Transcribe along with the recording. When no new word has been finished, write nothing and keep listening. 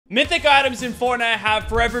Mythic items in Fortnite have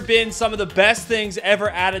forever been some of the best things ever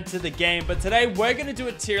added to the game, but today we're going to do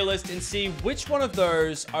a tier list and see which one of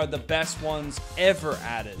those are the best ones ever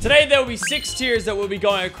added. Today there will be 6 tiers that we'll be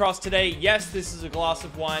going across today. Yes, this is a glass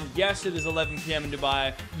of wine. Yes, it is 11 p.m. in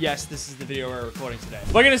Dubai. Yes, this is the video we're recording today.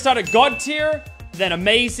 We're going to start at God tier, then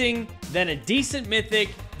amazing, then a decent mythic,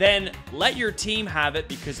 then let your team have it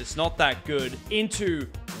because it's not that good, into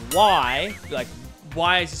why, like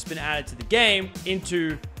why has this been added to the game,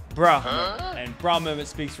 into bruh moment. And bruh moment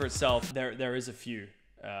speaks for itself. There is a few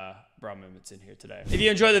bruh moments in here today. If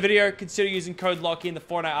you enjoy the video, consider using code Lachlan in the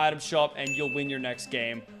Fortnite item shop and you'll win your next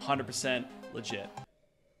game. 100% legit.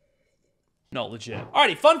 Not legit.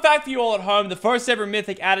 Alrighty, fun fact for you all at home. The first ever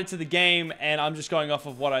mythic added to the game, and I'm just going off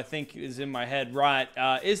of what I think is in my head, right,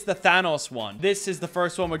 is the Thanos one. This is the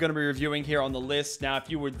first one we're going to be reviewing here on the list. Now, if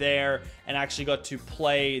you were there and actually got to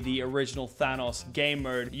play the original Thanos game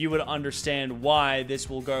mode, you would understand why this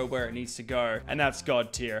will go where it needs to go, and that's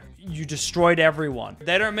God tier. You destroyed everyone.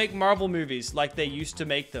 They don't make Marvel movies like they used to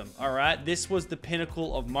make them, alright? This was the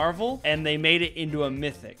pinnacle of Marvel, and they made it into a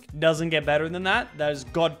mythic. Doesn't get better than that. That is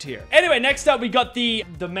God tier. Anyway, next up, we got the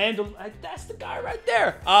that's the guy right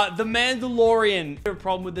there. The Mandalorian. I had a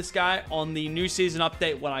problem with this guy on the new season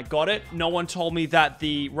update when I got it. No one told me that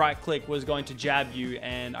the right click was going to jab you,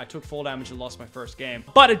 and I took full damage and lost my first game.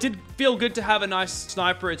 But it did feel good to have a nice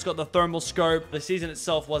sniper. It's got the thermal scope. The season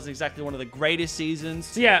itself wasn't exactly one of the greatest seasons.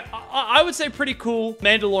 So yeah, I would say pretty cool.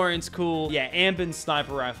 Mandalorian's cool. Yeah, Ambin's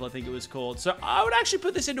sniper rifle, I think it was called. So I would actually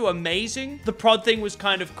put this into amazing. The prod thing was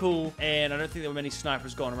kind of cool, and I don't think there were many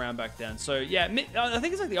snipers going around back then. So yeah, I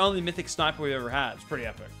think it's like the only mythic sniper we've ever had. It's pretty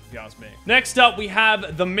epic, if you ask me. Next up, we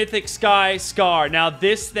have the Mythic Sky Scar. Now,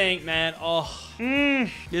 this thing, man,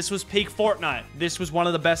 this was peak Fortnite. This was one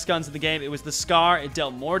of the best guns in the game. It was the Scar. It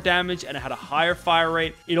dealt more damage, and it had a higher fire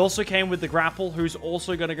rate. It also came with the Grapple, who's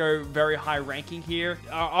also going to go very high ranking here.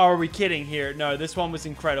 Are we kidding here? No, this one was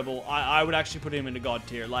incredible. I would actually put him into God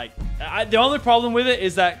tier. Like, the only problem with it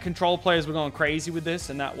is that control players were going crazy with this,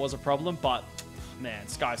 and that was a problem, but man,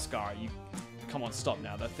 Sky Scar, you come on, stop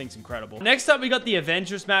now. That thing's incredible. Next up, we got the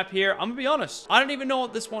Avengers map here. I'm gonna be honest, I don't even know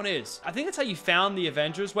what this one is. I think that's how you found the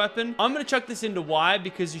Avengers weapon. I'm gonna chuck this into Y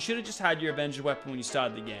because you should have just had your Avenger weapon when you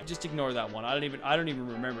started the game. Just ignore that one. I don't even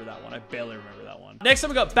remember that one. I barely remember that one. Next up,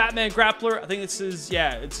 we got Batman Grappler. I think this is,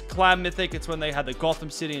 yeah, it's a collab mythic. It's when they had the Gotham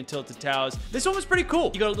City and Tilted Towers. This one was pretty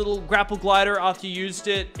cool. You got a little grapple glider after you used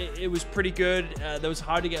it. It was pretty good. That was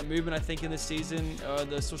hard to get movement, I think, in this season.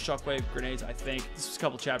 There's still shockwave grenades, I think. This was a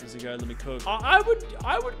couple chapters ago. Let me cook. I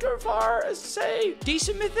would go far as to say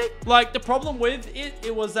decent mythic. Like, the problem with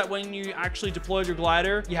it was that when you actually deployed your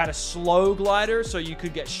glider, you had a slow glider, so you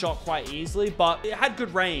could get shot quite easily, but it had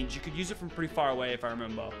good range. You could use it from pretty far away, if I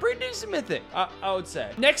remember. Pretty decent mythic, I would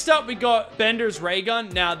say. Next up, we got Bender's ray gun.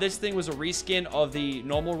 Now, this thing was a reskin of the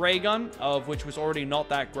normal ray gun, of which was already not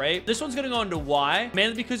that great. This one's gonna go into Y,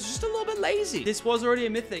 mainly because it's just a little bit lazy. This was already a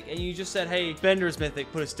mythic, and you just said, hey, Bender's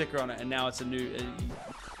mythic, put a sticker on it, and now it's a new...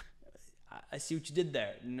 I see what you did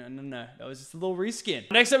there. No. That was just a little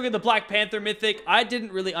reskin. Next up, we got the Black Panther Mythic. I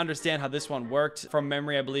didn't really understand how this one worked. From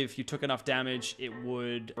memory, I believe if you took enough damage, it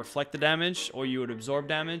would reflect the damage or you would absorb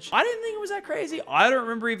damage. I didn't think it was that crazy. I don't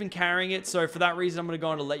remember even carrying it. So for that reason, I'm going to go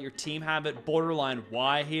on to let your team have it. Borderline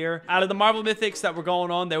Y here. Out of the Marvel Mythics that were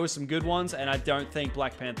going on, there were some good ones, and I don't think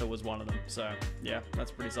Black Panther was one of them. So yeah,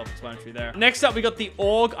 that's pretty self-explanatory there. Next up, we got the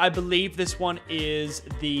Org. I believe this one is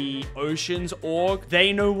the Oceans Org.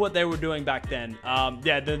 They knew what they were doing back then.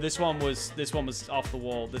 Yeah, this one was off the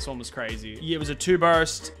wall. This one was crazy. Yeah, it was a 2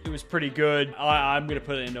 burst. It was pretty good. I'm gonna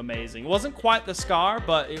put it into amazing. It wasn't quite the Scar,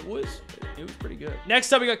 but it was pretty good.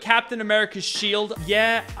 Next up, we got Captain America's shield.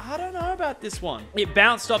 Yeah, I don't know about this one. It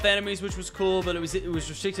bounced off enemies, which was cool, but it was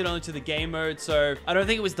restricted only to the game mode, so I don't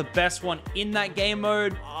think it was the best one in that game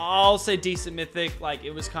mode. I'll say decent mythic. Like,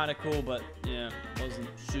 it was kind of cool, but yeah, it wasn't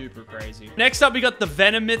super crazy. Next up, we got the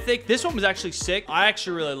Venom mythic. This one was actually sick. I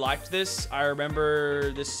actually really liked this. I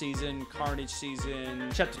remember this season, Carnage season,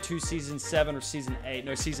 chapter 2, season 7 or season 8.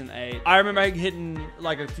 No, season 8. I remember hitting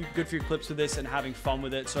like a good few clips with this and having fun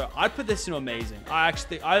with it. So I'd put this into amazing. I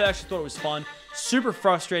actually thought it was fun. Super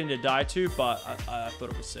frustrating to die to, but I thought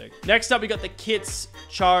it was sick. Next up, we got the Kit's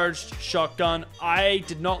charged shotgun. I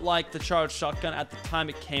did not like the charged shotgun at the time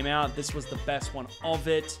it came out. This was the best one of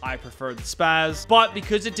it. I preferred the Spaz, but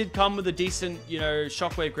because it did come with a decent, you know,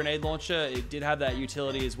 shockwave grenade launcher, it did have that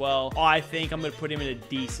utility as well. I think I'm gonna put him in a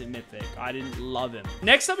decent mythic. I didn't love him.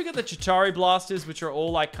 Next up, we got the Chitauri blasters, which are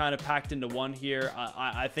all like kind of packed into one here.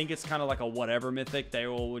 I think it's kind of like a whatever mythic. They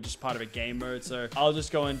all were just part of a game mode, so I'll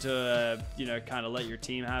just go into you know, kind of let your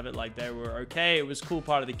team have it. Like, they were okay. It was a cool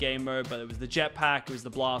part of the game mode, but it was the jetpack, it was the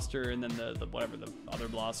blaster, and then the whatever the other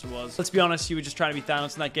blaster was. Let's be honest, you were just trying to be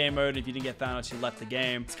Thanos in that game mode. If you didn't get Thanos, you left the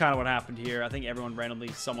game. It's kind of what happened here. I think everyone randomly,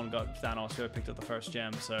 someone got Thanos who picked up the first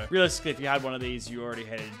gem. So realistically, if you had one of these, you already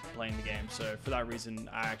hated playing the game. So for that reason,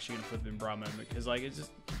 I actually gonna put them in bra moment, because like, it's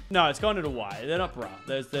just, no, it's going into Y. They're not bra.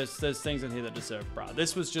 There's things in here that deserve bra.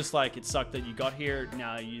 This was just like, it sucked that you got here.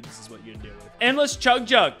 Now this is what you're gonna deal with. Endless Chug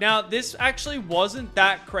Jug. Now this actually wasn't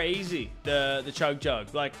that crazy. The Chug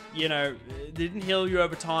Jug, like, you know, it didn't heal you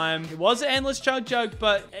over time. It was an endless Chug Jug,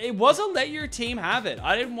 but it wasn't let your team have it.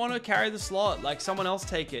 I didn't want to carry the slot. Like, someone else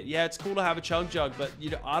take it. Yeah, it's cool to have a Chug Jug, but you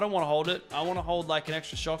know, I don't want to hold it. I want to hold like an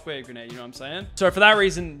extra shockwave grenade. You know what I'm saying? So for that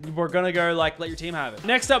reason, we're gonna go like, let your team have it.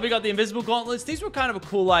 Next up, we got the invisible gauntlets. These were kind of a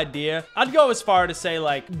cool idea. I'd go as far to say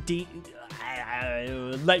like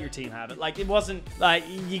let your team have it. Like, it wasn't like,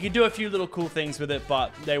 you could do a few little cool things with it,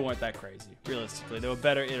 but they weren't that crazy. Realistically, there were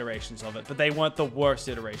better iterations of it, but they weren't the worst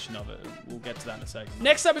iteration of it. We'll get to that in a second.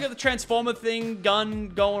 Next up, we got the transformer thing, gun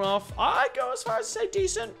going off. I'd go as far as to say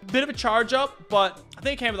decent. Bit of a charge up, but I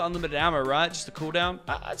think it came with unlimited ammo, right? Just a cooldown.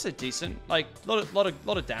 I'd say decent. Like, a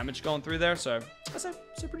lot of damage going through there, so I'd say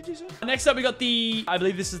pretty decent. Next up, we got the, I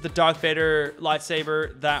believe this is the Darth Vader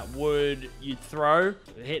lightsaber that you'd throw.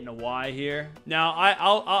 Hitting a Y here. Now,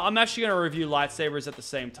 I'm actually going to review lightsabers at the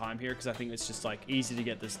same time here, because I think it's just like easy to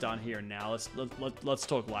get this done here and now. Let's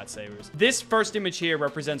talk lightsabers. This first image here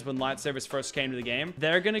represents when lightsabers first came to the game.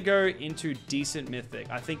 They're going to go into decent Mythic.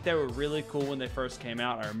 I think they were really cool when they first came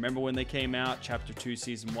out. I remember when they came out, Chapter 2,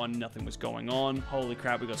 Season 1, nothing was going on. Holy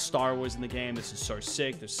crap, we got Star Wars in the game. This is so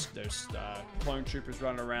sick. There's clone troopers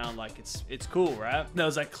running around. Like, it's cool, right? There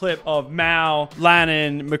was that clip of Mao,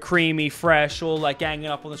 Lannon, McCreamy, Fresh, all like ganging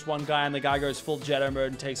up on this one guy, and the guy goes full Jedi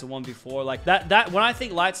mode and takes a 1v4. Like, that when I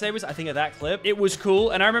think lightsabers, I think of that clip. It was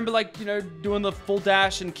cool, and I remember, like, you know, doing the full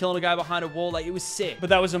dash and killing a guy behind a wall. Like, it was sick. But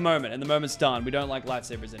that was a moment, and the moment's done. We don't like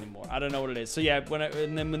lightsabers anymore. I don't know what it is. So yeah,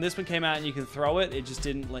 and then when this one came out and you can throw it, it just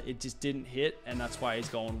didn't hit, and that's why he's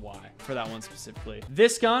going Y for that one specifically.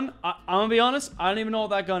 This gun, I'm gonna be honest, I don't even know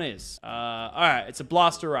what that gun is. All right, it's a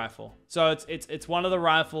blaster rifle. So it's one of the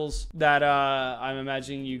rifles that I'm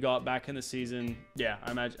imagining you got back in the season. Yeah,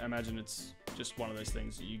 I imagine it's just one of those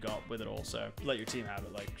things that you got with it also. Let your team have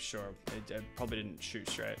it, like, sure. It probably didn't shoot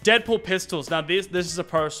straight. Deadpool pistols. Now, this is a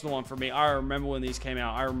personal one for me. I remember when these came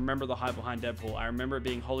out. I remember the hype behind Deadpool. I remember it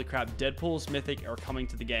being, holy crap, Deadpool's Mythic are coming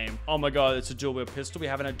to the game. Oh my god, it's a dual wield pistol. We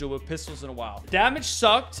haven't had dual wield pistols in a while. Damage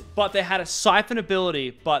sucked, but they had a siphon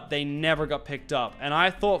ability, but they never got picked up. And I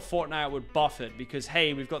thought Fortnite would buff it because,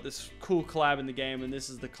 hey, we've got this cool collab in the game, and this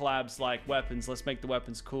is the collab's like weapons. Let's make the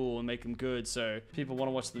weapons cool and make them good so people want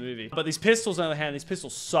to watch the movie. But these pistols, on the other hand, these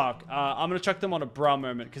pistols suck. I'm gonna chuck them on a bra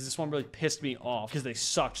moment because this one really pissed me off because they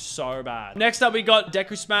sucked so bad. Next up, we got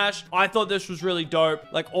Deku Smash. I thought this was really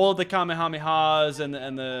dope. Like, all of the Kamehamehas and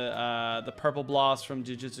the purple blast from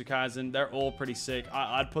Jujutsu Kaisen, they're all pretty sick.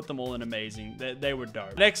 I'd put them all in amazing. They were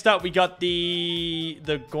dope. Next up, we got the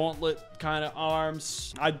gauntlet kind of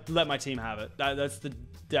arms. I'd let my team have it. That's the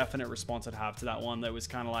definite response I'd have to that one. That was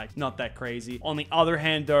kind of like not that crazy. On the other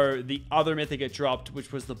hand, though, the other mythic it dropped,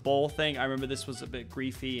 which was the ball thing, I remember this was a bit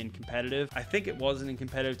griefy and competitive. I think it wasn't in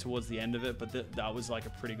competitive towards the end of it, but that was like a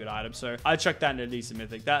pretty good item, so I chucked that into a decent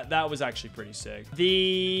mythic. That was actually pretty sick.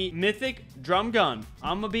 The mythic drum gun,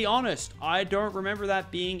 I'm gonna be honest, I don't remember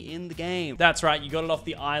that being in the game. That's right, you got it off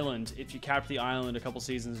the island. If you capped the island a couple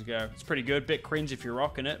seasons ago, it's pretty good. Bit cringe if you're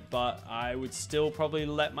rocking it, but I would still probably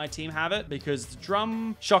let my team have it because the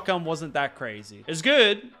drum shotgun wasn't that crazy. It's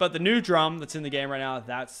good, but the new drum that's in the game right now,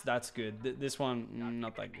 that's good. This one,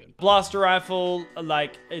 not that good. Blaster rifle,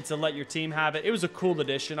 like, it's a let your team have it. It was a cool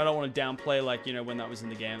addition. I don't want to downplay, like, you know, when that was in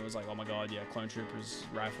the game, it was like, oh my god, yeah, Clone Troopers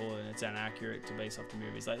rifle, and it's inaccurate to base off the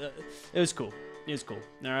movies. Like, it was cool. It was cool.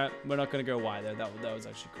 All right, we're not gonna go Y there. That was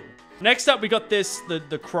actually cool. Next up, we got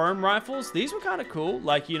the chrome rifles. These were kind of cool.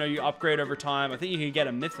 Like, you know, you upgrade over time. I think you can get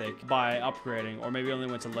a mythic by upgrading, or maybe only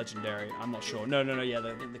went to legendary. I'm not sure. No. Yeah,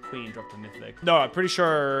 the queen dropped a mythic. No, I'm pretty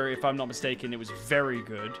sure, if I'm not mistaken, it was very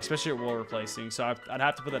good, especially at wall replacing. So I'd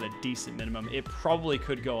have to put that at a decent minimum. It probably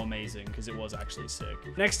could go amazing because it was actually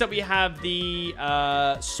sick. Next up, we have the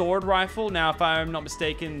sword rifle. Now, if I'm not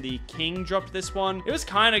mistaken, the king dropped this one. It was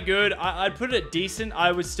kind of good. I'd put it at decent.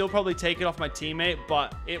 I would still probably take it off my teammate,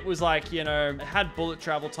 but it was like, you know, it had bullet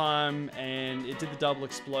travel time and it did the double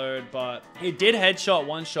explode, but it did headshot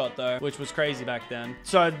one shot though, which was crazy back then.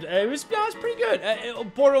 So it was pretty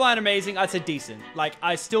good. Borderline amazing. I'd say decent. Like,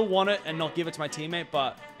 I still want it and not give it to my teammate,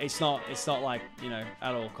 but it's not like, you know,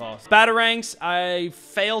 at all costs. Batarangs, I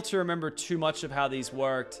fail to remember too much of how these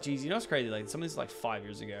worked. Jeez, you know what's crazy? Like, some of these is like 5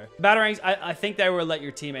 years ago. Batarangs, I think they were let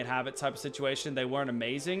your teammate have it type of situation. They weren't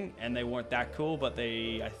amazing and they weren't that cool, but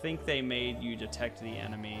I think they made you detect the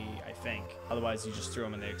enemy, I think. Otherwise, you just threw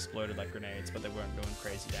them and they exploded like grenades, but they weren't doing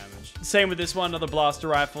crazy damage. Same with this one, another blaster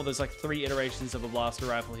rifle. There's like 3 iterations of a blaster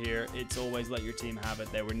rifle here. It's always let your team have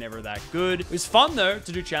it. They were never that good. It was fun though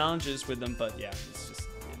to do challenges with them, but yeah, it's just,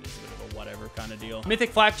 it is a bit of a whatever kind of deal.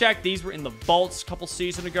 Mythic Flakjack, these were in the vaults a couple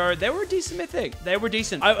seasons ago. They were a decent Mythic. They were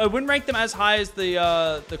decent. I wouldn't rank them as high as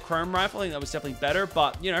the Chrome rifle. I think that was definitely better,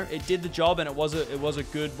 but you know, it did the job and it was a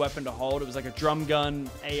good weapon to hold. It was like a drum gun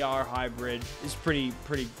AR hybrid. It's pretty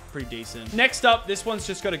decent. Next up, this one's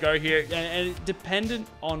just got to go here, and dependent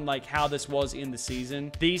on like how this was in the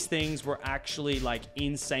season, these things were actually like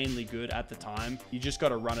insanely good at the time. You just got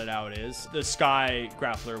to run it how it is. The Sky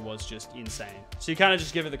Grappler was just insane. So you kind of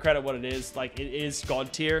just give it the credit what it is. Like, it is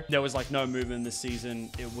God tier. There was like no movement this season.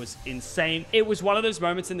 It was insane. It was one of those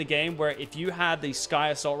moments in the game where if you had the Sky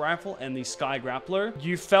Assault Rifle and the Sky Grappler,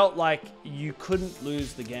 you felt like you couldn't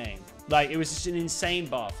lose the game. Like, it was just an insane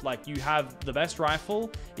buff. Like, you have the best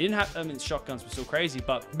rifle. You didn't have, I mean, shotguns were still crazy,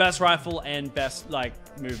 but best rifle and best, like,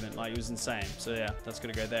 movement. Like, it was insane. So, yeah, that's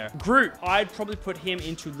gonna go there. Groot, I'd probably put him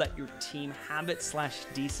into let your team have it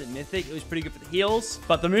 / decent Mythic. It was pretty good for the heals,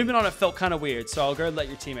 but the movement on it felt kind of weird. So I'll go let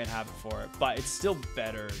your teammate have it for it. But it's still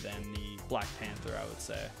better than the Black Panther, I would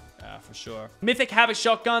say. For sure. Mythic Havoc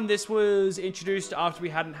Shotgun. This was introduced after we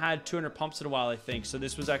hadn't had 200 pumps in a while, I think. So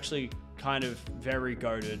this was actually kind of very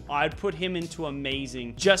goated. I'd put him into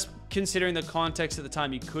amazing, just considering the context at the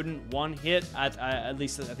time. You couldn't one hit at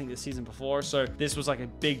least I think the season before. So this was like a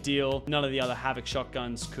big deal. None of the other Havoc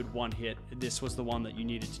shotguns could one hit. This was the one that you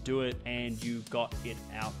needed to do it, and you got it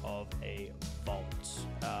out of a vault.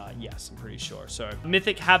 Yes, I'm pretty sure. So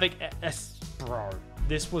Mythic Havoc bro.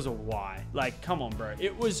 This was a Y. Like, come on, bro.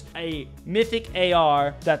 It was a Mythic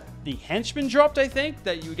AR that the henchman dropped, I think,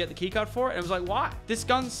 that you would get the keycard for. And it was like, why? This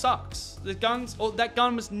gun sucks. That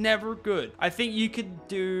gun was never good. I think you could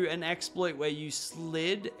do an exploit where you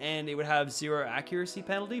slid and it would have 0 accuracy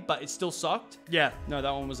penalty, but it still sucked. Yeah, no,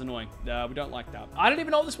 that one was annoying. We don't like that. I don't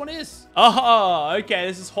even know what this one is. Oh, okay.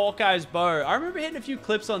 This is Hawkeye's bow. I remember hitting a few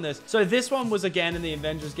clips on this. So this one was again in the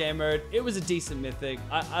Avengers game mode. It was a decent Mythic.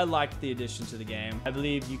 I liked the addition to the game. I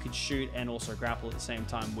believe you could shoot and also grapple at the same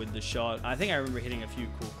time with the shot. I think I remember hitting a few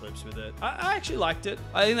cool clips with it. I actually liked it.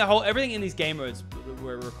 I think everything in these game modes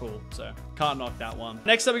were cool. So can't knock that one.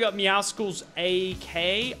 Next up, we got Meowskull's AK.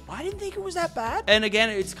 I didn't think it was that bad. And again,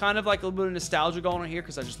 it's kind of like a little bit of nostalgia going on here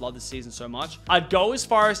because I just love this season so much. I'd go as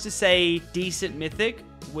far as to say decent Mythic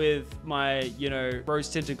with my, you know, rose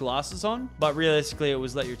tinted glasses on, but realistically it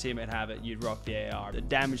was let your teammate have it. You'd rock the AR. The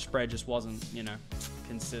damage spread just wasn't, you know,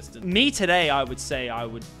 consistent. Me today, I would say I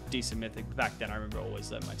would decent Mythic. Back then, I remember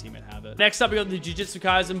always letting my teammate have it. Next up, we got the Jujutsu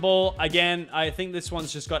Kaisen ball. Again, I think this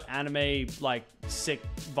one's just got anime, like, sick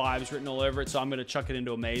vibes written all over it, so I'm gonna chuck it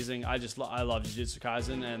into amazing. I love Jujutsu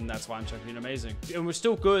Kaisen, and that's why I'm chucking it into amazing. And we're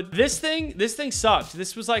still good. This thing sucked.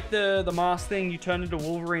 This was like the mask thing. You turned into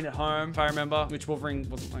Wolverine at home, if I remember, which Wolverine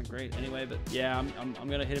wasn't that great anyway, but yeah, I'm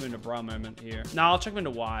gonna hit him into bra moment here. Now I'll check him into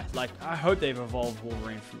Y. Like, I hope they've evolved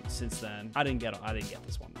Wolverine since then. I didn't get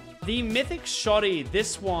this one. The Mythic Shoddy,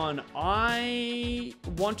 this one, I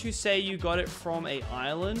want to say you got it from a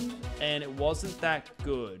island, and it wasn't that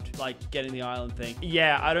good, like getting the island thing.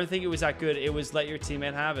 Yeah, I don't think it was that good. It was let your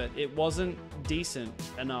teammate have it. It wasn't decent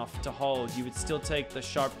enough to hold. You would still take the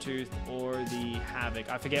Sharp Tooth or the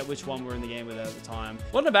Havoc. I forget which one we're in the game with at the time.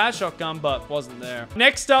 Wasn't a bad shotgun, but wasn't there.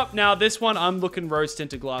 Next up, now this one, I'm looking rose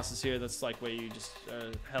tinted glasses here. That's like where you just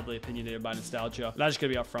heavily opinionated by nostalgia. And I'm just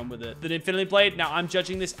gonna be upfront with it. The Infinity Blade, now I'm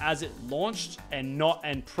judging this as it launched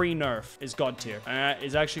and pre-nerf is God tier.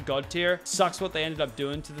 Is actually God tier. Sucks what they ended up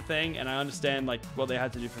doing to the thing, and I understand like what they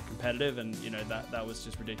had to do for competitive, and you know that was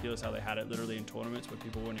just ridiculous how they had it literally in tournaments where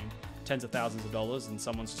people winning tens of thousands of dollars and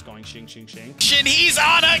someone's just going shing shing shing. He's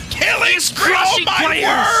on a killing spree. Oh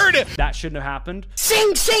my word! That shouldn't have happened.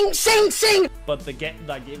 Sing, sing, sing, sing. But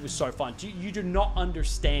it was so fun. You do not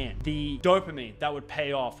understand the dopamine that would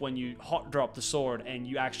pay off when you hot drop the sword and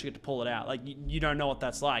you actually get to pull it out. Like you don't know what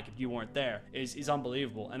that's like if you weren't there. Is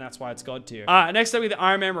unbelievable, and that's why it's God tier. Next up, we have the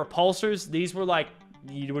Iron Man repulsors. These were like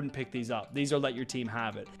you wouldn't pick these up. These are let your team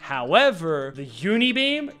have it. However, the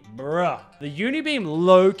Unibeam, bruh. The Unibeam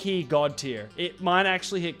low-key God tier. It might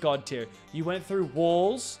actually hit God tier. You went through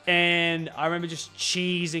walls, and I remember just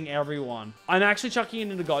cheesing everyone. I'm actually chucking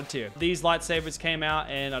it into God tier. These lightsabers came out,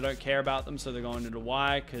 and I don't care about them, so they're going into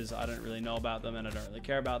Y, because I don't really know about them, and I don't really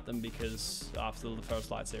care about them, because after the first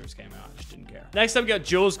lightsabers came out, I just didn't care. Next up, we got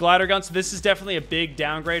Jules Glider Gun. So this is definitely a big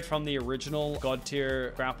downgrade from the original God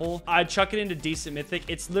tier grapple. I'd chuck it into decent mythic.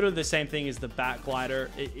 It's literally the same thing as the Bat Glider.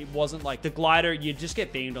 It wasn't like the glider, you just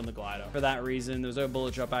get beamed on the glider. For that reason, there was no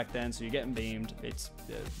bullet drop back then, so you're getting beamed. It's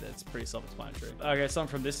pretty self-explanatory. Okay,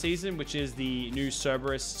 something from this season, which is the new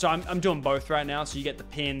Cerberus. So I'm doing both right now. So you get the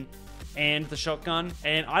pin and the shotgun,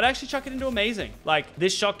 and I'd actually chuck it into amazing. Like,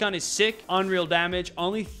 this shotgun is sick, unreal damage,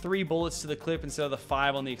 only 3 bullets to the clip instead of the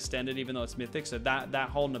 5 on the extended, even though it's mythic, so that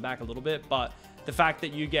holding it back a little bit. But the fact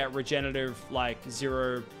that you get regenerative, like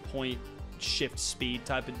 0 point shift speed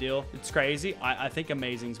type of deal, it's crazy. I think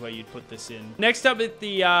amazing's where you'd put this in. Next up is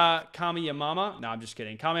the Kamiyamama. No, I'm just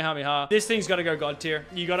kidding. Kamehameha. This thing's got to go God tier.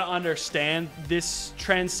 You got to understand, this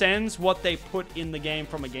transcends what they put in the game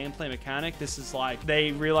from a gameplay mechanic. This is like,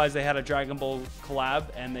 they realized they had a Dragon Ball collab,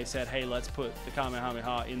 and they said, hey, let's put the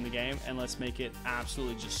Kamehameha in the game, and let's make it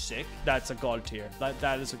absolutely just sick. That's a God tier.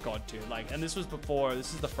 That is a God tier. Like, and this was before,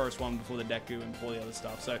 this is the first one before the Deku and before the other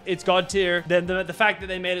stuff. So it's God tier. Then the fact that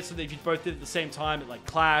they made it so that if you both did at the same time, it like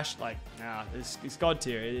clashed, like, nah, it's God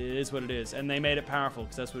tier. It is what it is, and they made it powerful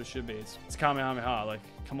because that's what it should be. It's Kamehameha. Like,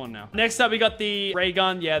 come on now. Next up, we got the ray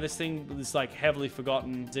gun. Yeah, this thing is like heavily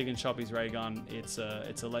forgotten. Zig and Shoppy's ray gun. It's a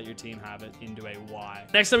let your team have it into a Y.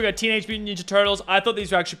 Next up, we got Teenage Mutant Ninja Turtles. I thought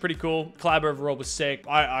these were actually pretty cool. Collab overall was sick.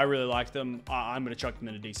 I really liked them. I'm gonna chuck them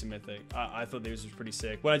in a decent mythic. I thought these were pretty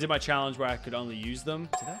sick. When I did my challenge where I could only use them,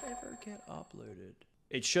 did that ever get uploaded?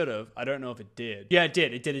 It should have. I don't know if it did. Yeah, it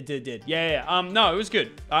did. It did. Yeah. No, it was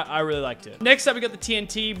good. I really liked it. Next up, we got the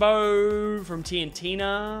TNT bow from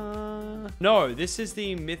TNTina. No, this is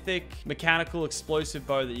the mythic mechanical explosive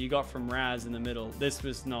bow that you got from Raz in the middle. This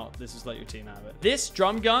was not. This was let your team have it. This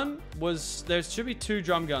drum gun was, there should be 2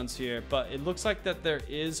 drum guns here, but it looks like that there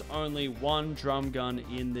is only 1 drum gun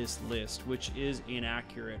in this list, which is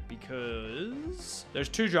inaccurate because there's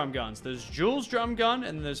 2 drum guns. There's Jules drum gun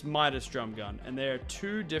and there's Midas drum gun, and they're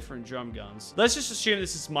 2 different drum guns. Let's just assume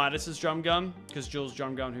this is Midas's drum gun, because Jules'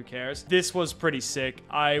 drum gun, who cares? This was pretty sick.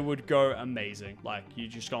 I would go amazing. Like, you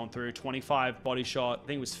just going through 25 body shot. I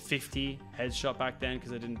think it was 50 headshot back then,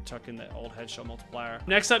 because I didn't tuck in the old headshot multiplier.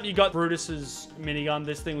 Next up, you got Brutus's minigun.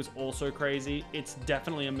 This thing was also crazy. It's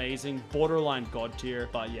definitely amazing. Borderline God tier.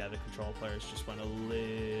 But yeah, the control players just went a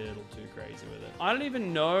little too crazy with it. I don't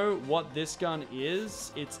even know what this gun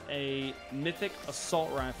is. It's a mythic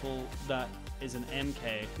assault rifle that is an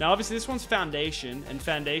MK. Now, obviously, this one's Foundation, and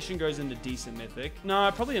Foundation goes into decent mythic.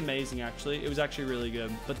 No, probably amazing, actually. It was actually really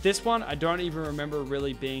good. But this one, I don't even remember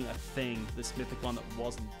really being a thing, this mythic one that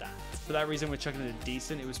wasn't that. For that reason, we're chucking it a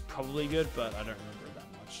decent. It was probably good, but I don't remember it that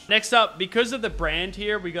much. Next up, because of the brand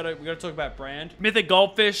here, we gotta talk about brand. Mythic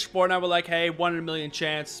Goldfish. Fortnite were like, hey, 1 in a million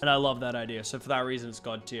chance, and I love that idea. So for that reason, it's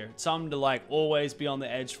God tier. It's something to like always be on the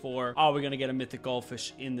edge for. Oh, we're gonna get a Mythic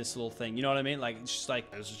Goldfish in this little thing. You know what I mean? Like, it's just like,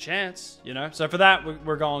 there's a chance, you know? So for that,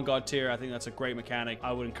 we're going God tier. I think that's a great mechanic.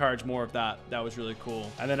 I would encourage more of that. That was really cool.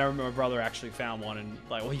 And then I remember my brother actually found one, and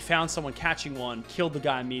like, well, he found someone catching one, killed the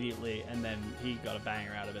guy immediately, and then he got a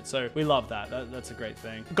banger out of it. So we love that. That's a great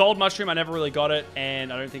thing. Gold Mushroom, I never really got it,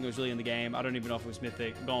 and I don't think it was really in the game. I don't even know if it was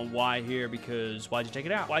mythic. I'm going Y here because why'd you take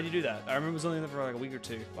it out? Why'd you do that? I remember it was only in there for like a week or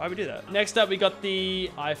 2. Why would we do that? Next up, we got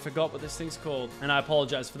the, I forgot what this thing's called, and I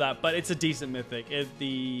apologize for that, but it's a decent mythic. It's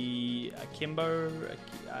the Akimbo,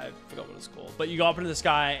 I forgot what it's called. But you go up into the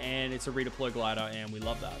sky, and it's a redeploy glider, and we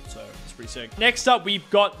love that, so it's pretty sick. Next up, we've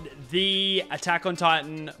got the Attack on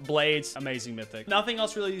Titan Blades. Amazing mythic. Nothing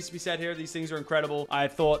else really needs to be said here. These things are incredible. I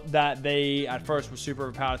thought that they, at first, were super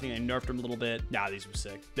overpowered. I think they nerfed them a little bit. Nah, these were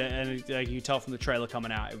sick. And like, you can tell from the trailer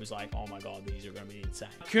coming out, it was like, oh my god, these are going to be insane.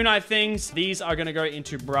 Kunai things, these are going to go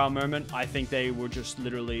into Brow Moment. I think they were just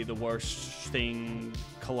literally the worst thing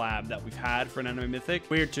collab that we've had for an anime mythic.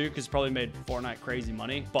 Weird too, because probably made Fortnite crazy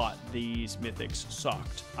money, but these mythics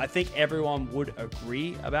sucked. I think everyone would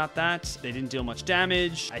agree about that. They didn't deal much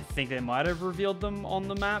damage. I think they might have revealed them on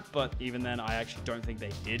the map, but even then, I actually don't think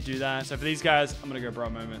they did do that. So for these guys, I'm gonna go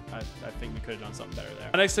Bro Moment. I think we could have done something better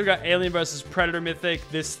there. Next, we've got Alien versus Predator mythic.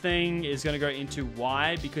 Mythic. This thing is going to go into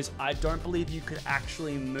Y because I don't believe you could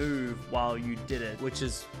actually move while you did it, which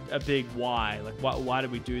is a big why. Like, why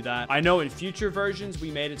did we do that? I know in future versions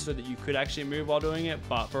we made it so that you could actually move while doing it,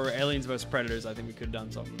 but for Aliens vs Predators, I think we could have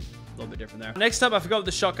done something a little bit different there. Next up, I forgot what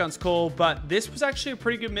the shotgun's called, but this was actually a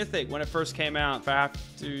pretty good Mythic when it first came out. If I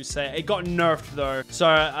have to say, it got nerfed though, so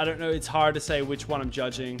I don't know. It's hard to say which one I'm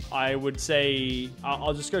judging. I would say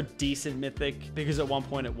I'll just go decent Mythic because at one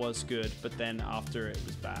point it was good, but then after it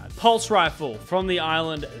was bad. Pulse rifle from the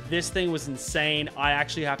island. This thing was insane. I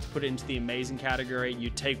actually have to put it into the amazing category. You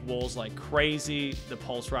take walls like crazy. The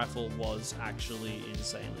pulse rifle was actually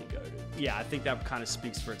insanely goated. Yeah, I think that kind of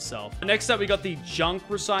speaks for itself. Next up, we got the junk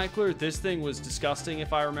recycler. This thing was disgusting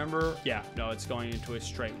if I remember. Yeah, no, it's going into a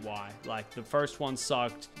straight Y. Like, the first one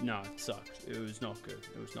sucked. No, it sucked. It was not good.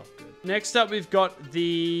 It was not good. Next up, we've got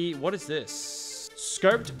the... what is this?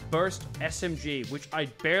 Scoped Burst SMG, which I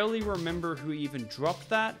barely remember who even dropped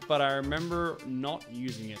that, but I remember not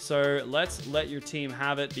using it. So let's let your team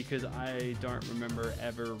have it because I don't remember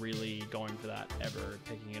ever really going for that, ever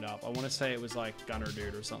picking it up. I want to say it was like Gunner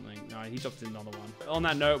Dude or something. No, he dropped another one. On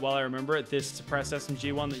that note, while I remember it, this suppressed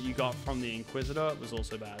SMG one that you got from the Inquisitor was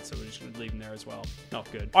also bad, so we're just going to leave him there as well.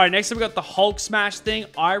 Not good. All right, next up we got the Hulk Smash thing.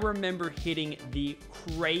 I remember hitting the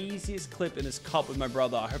craziest clip in this cup with my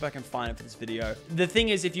brother. I hope I can find it for this video. The thing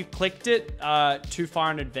is, if you clicked it too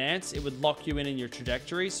far in advance, it would lock you in your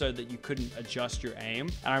trajectory so that you couldn't adjust your aim.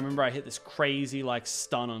 And I remember I hit this crazy like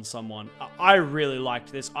stun on someone. I really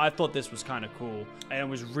liked this. I thought this was kind of cool and it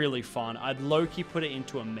was really fun. I'd low-key put it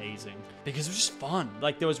into amazing because it was just fun.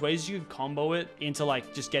 Like, there was ways you could combo it into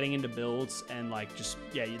like just getting into builds and like just,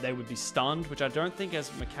 yeah, they would be stunned, which I don't think as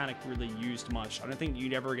a mechanic really used much. I don't think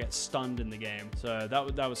you'd ever get stunned in the game. So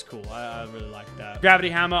that was cool. I really liked that. Gravity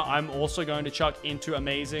Hammer, I'm also going to chuck into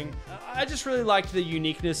amazing. I just really liked the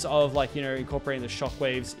uniqueness of, like, you know, incorporating the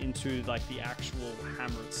shockwaves into like the actual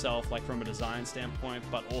hammer itself, like from a design standpoint,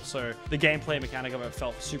 but also the gameplay mechanic of it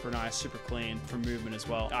felt super nice, super clean for movement as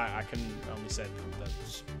well. I can only say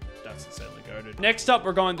that's insanely goated. Next up,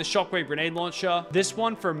 we're going the Shockwave Grenade Launcher. This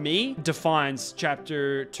one, for me, defines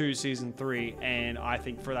Chapter 2, Season 3, and I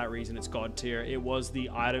think for that reason, it's God tier. It was the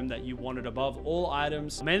item that you wanted above all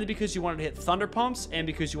items, mainly because you wanted to hit Thunder Pumps and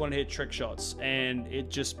because you wanted to hit trick shots, and it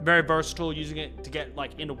just very versatile, using it to get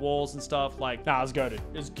like into walls and stuff. Like, nah, it's goated.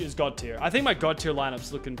 It's God tier. I think my God tier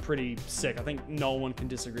lineup's looking pretty sick. I think no one can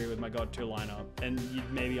disagree with my God tier lineup, and you'd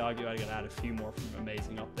maybe argue I gotta add a few more from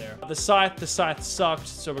amazing up there. The Scythe sucked,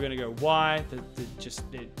 so we're gonna go Y. It just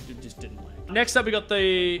didn't land. Next up, we got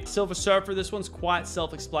the Silver Surfer. This one's quite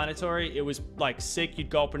self-explanatory. It was like sick. You'd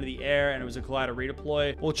go up into the air and it was a glider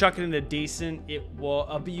redeploy. We'll chuck it into decent. It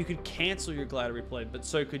was, but you could cancel your glider redeploy, but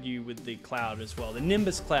so could you with the cloud as well. The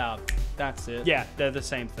Nimbus Cloud. That's it. Yeah, they're the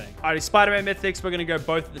same thing. Alrighty, Spider-Man Mythics. We're gonna go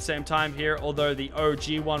both at the same time here, although the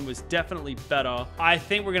OG one was definitely better. I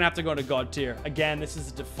think we're gonna have to go to God tier. Again, this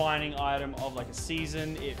is a defining item of like a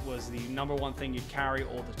season. It was the #1 thing you'd carry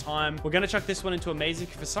all the time. We're gonna chuck this one into amazing.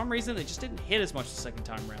 For some reason, it just didn't hit as much the second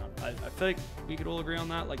time round. I feel like we could all agree on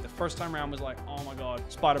that. Like, the first time round was like, oh my god,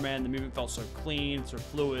 Spider-Man, the movement felt so clean, so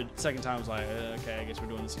fluid. Second time was like, okay, I guess we're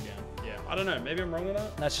doing this again. Yeah, I don't know, maybe I'm wrong with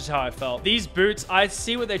that. That's just how I felt. These boots, I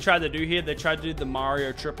see what they tried to do here. They tried to do the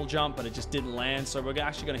Mario triple jump, but it just didn't land. So we're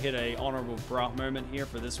actually gonna hit a honorable moment here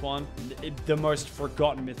for this one. The most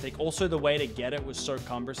forgotten Mythic. Also, the way to get it was so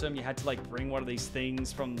cumbersome. You had to like bring one of these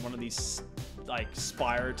things from one of these like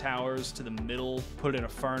spire towers to the middle, put in a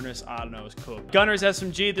furnace. I don't know, it was cooked. Gunner's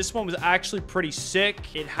SMG, this one was actually pretty sick.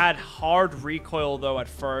 It had hard recoil though at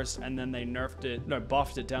first, and then they nerfed it, no,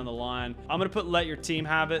 buffed it down the line. I'm gonna put let your team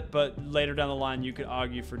have it, but later down the line you could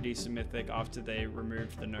argue for decent Mythic after they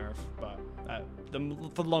removed the nerf. But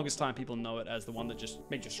for the longest time, people know it as the one that just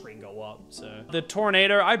makes your screen go up. So the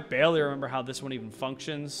Tornado, I barely remember how this one even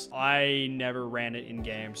functions. I never ran it in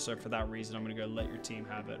game, so for that reason, I'm gonna go let your team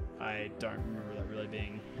have it. I don't remember that really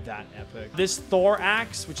being that epic. This Thor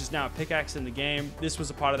axe, which is now a pickaxe in the game, this was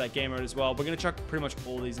a part of that game mode as well. We're gonna chuck pretty much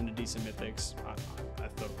all these into decent Mythics. I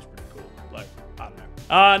thought it was pretty cool. Like, I don't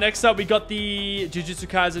know. Next up, we got the Jujutsu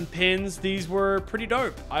Kaisen pins. These were pretty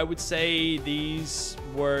dope. I would say these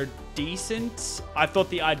were decent. I thought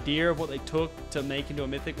the idea of what they took to make into a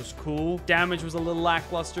Mythic was cool. Damage was a little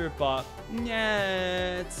lackluster, but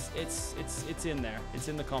yeah, it's in there. It's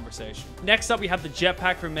in the conversation. Next up, we have the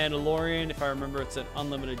jetpack from Mandalorian. If I remember, it's an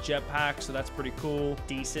unlimited jetpack, so that's pretty cool.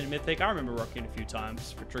 Decent Mythic. I remember rocking it a few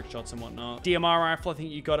times for trick shots and whatnot. DMR rifle, I think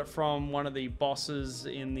you got it from one of the bosses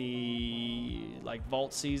in the like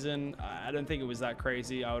vault season. I don't think it was that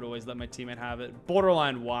crazy. I would always let my teammate have it.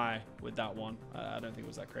 Borderline Y with that one. I don't think it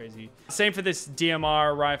was that crazy. Same for this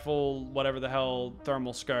DMR rifle, whatever the hell,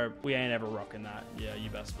 thermal scope. We ain't ever rocking that. Yeah, you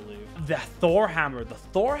best believe. The Thor hammer. The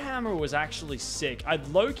Thor hammer was actually sick. I'd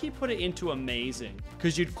low-key put it into amazing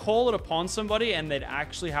because you'd call it upon somebody and they'd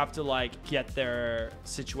actually have to like get their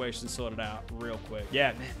situation sorted out real quick.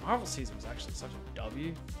 Yeah, man, Marvel season was actually such a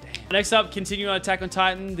W. Damn. Next up, continuing on Attack on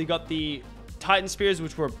Titan, they got the Titan spears,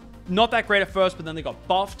 which were not that great at first, but then they got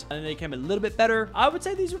buffed and then they came a little bit better. I would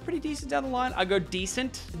say these were pretty decent down the line. I go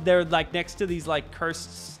decent. They're like next to these like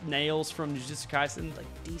cursed nails from Jujutsu Kaisen, like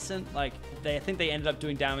decent. Like I think they ended up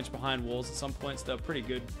doing damage behind walls at some points. They're pretty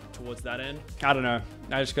good towards that end. I don't know.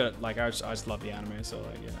 I just got like, I just love the anime. So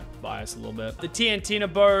like, yeah, bias a little bit. The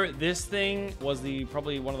TNT bow, this thing was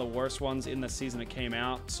probably one of the worst ones in the season it came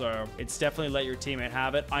out. So it's definitely let your teammate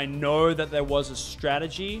have it. I know that there was a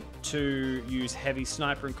strategy to use heavy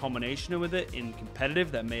sniper in combination with it in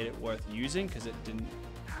competitive that made it worth using because it didn't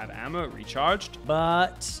have ammo, it recharged,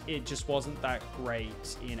 but it just wasn't that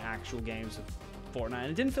great in actual games of Fortnite,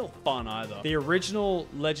 and it didn't feel fun either. The original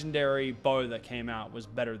legendary bow that came out was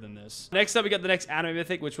better than this. Next up, we got the next anime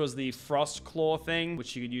mythic, which was the Frost Claw thing,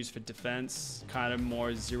 which you could use for defense, kind of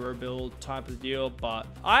more zero build type of deal, but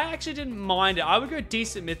I actually didn't mind it. I would go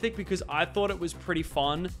decent mythic because I thought it was pretty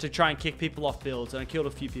fun to try and kick people off builds, and I killed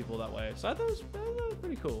a few people that way, so I thought it was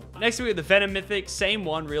pretty cool. Next we got the Venom mythic, same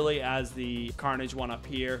one really as the Carnage one up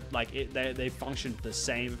here. Like they functioned the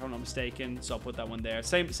same if I'm not mistaken, so I'll put that one there.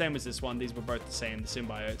 Same as this one. These were both the same, the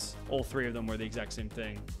symbiotes. All three of them were the exact same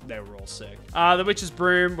thing. They were all sick. The Witch's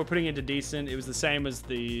Broom we're putting into decent. It was the same as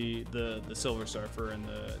the Silver Surfer and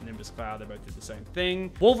the Nimbus Cloud. They both did the same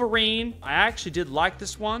thing. Wolverine, I actually did like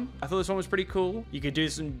this one. I thought this one was pretty cool. You could do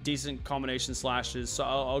some decent combination slashes, so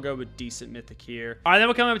I'll go with decent mythic here. All right, then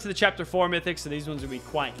we're coming up to the chapter 4 mythics, so these ones will be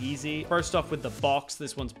quite easy. First off with the box,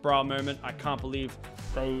 this one's bra moment. I can't believe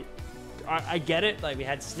they... I get it, like we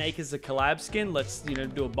had Snake as a collab skin. Let's, you know,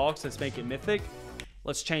 do a box, let's make it mythic.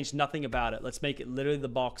 Let's change nothing about it. Let's make it literally the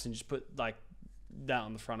box and just put like that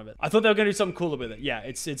on the front of it. I thought they were gonna do something cooler with it. Yeah,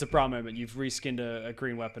 it's a bra moment. You've reskinned a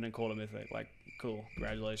green weapon and called it mythic. Like, cool,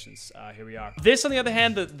 congratulations. Here we are. This, on the other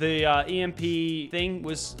hand, the EMP thing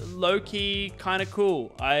was low-key kind of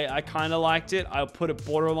cool. I kind of liked it. I'll put it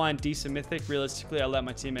borderline decent mythic. Realistically, I let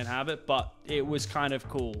my teammate have it, but it was kind of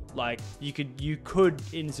cool. Like, you could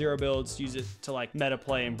in zero builds use it to like meta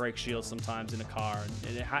play and break shields sometimes in a car,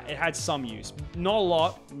 and it had some use. Not a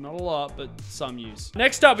lot, but some use.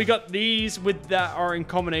 Next up, we got these that are in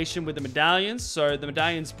combination with the medallions. So the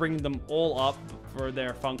medallions bring them all up for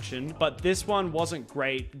their function, but this one wasn't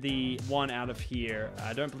great. The one out of here,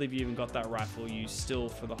 I don't believe you even got that rifle. You still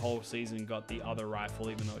for the whole season got the other rifle,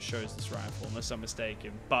 even though it shows this rifle, unless I'm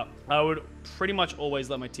mistaken. But I would pretty much always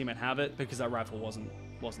let my teammate have it because that rifle wasn't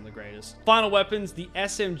the greatest. Final weapons, the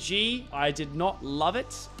SMG. I did not love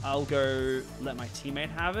it. I'll go let my teammate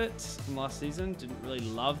have it from last season. Didn't really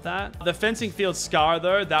love that. The fencing field Scar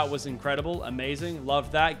though, that was incredible, amazing,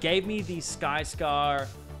 loved that. Gave me the Sky Scar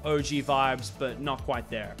OG vibes, but not quite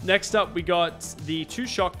there. Next up, we got the 2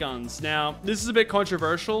 shotguns. Now, this is a bit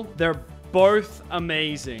controversial. They're both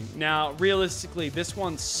amazing. Now, realistically, this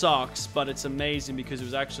one sucks, but it's amazing because it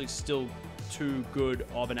was actually still too good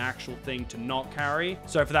of an actual thing to not carry.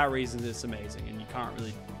 So for that reason, it's amazing, and you can't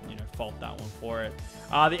really, you know, fault that one for it.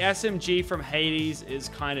 The SMG from Hades is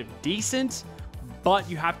kind of decent, but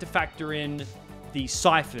you have to factor in the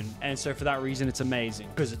Siphon, and so for that reason it's amazing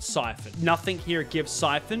because it's Siphon. Nothing here gives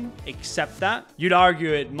Siphon except that. You'd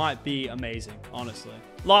argue it might be amazing, honestly.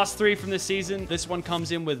 Last 3 from this season. This one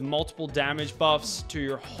comes in with multiple damage buffs to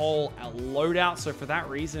your whole loadout, so for that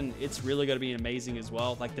reason it's really going to be amazing as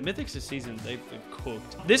well. Like the mythics this season, they've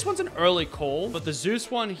cooked. This one's an early call, but the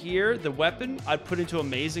Zeus one here, the weapon, I'd put into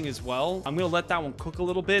amazing as well. I'm gonna let that one cook a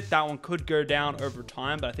little bit. That one could go down over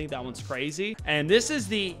time, but I think that one's crazy. And this is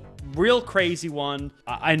the real crazy one.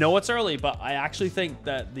 I know it's early, but I actually think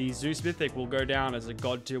that the Zeus Mythic will go down as a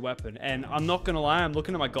god tier weapon. And I'm not gonna lie, I'm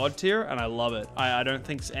looking at my god tier and I love it. I don't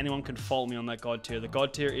think anyone can fault me on that god tier. The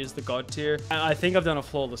god tier is the god tier. And I think I've done a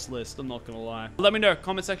flawless list, I'm not gonna lie. Let me know,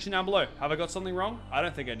 comment section down below. Have I got something wrong? I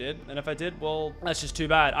don't think I did. And if I did, well, that's just too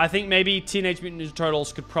bad. I think maybe Teenage Mutant Ninja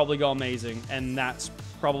Turtles could probably go amazing, and that's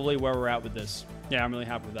probably where we're at with this. Yeah, I'm really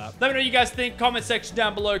happy with that. Let me know what you guys think. Comment section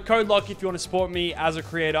down below. Code LOCK if you want to support me as a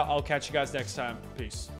creator. I'll catch you guys next time. Peace.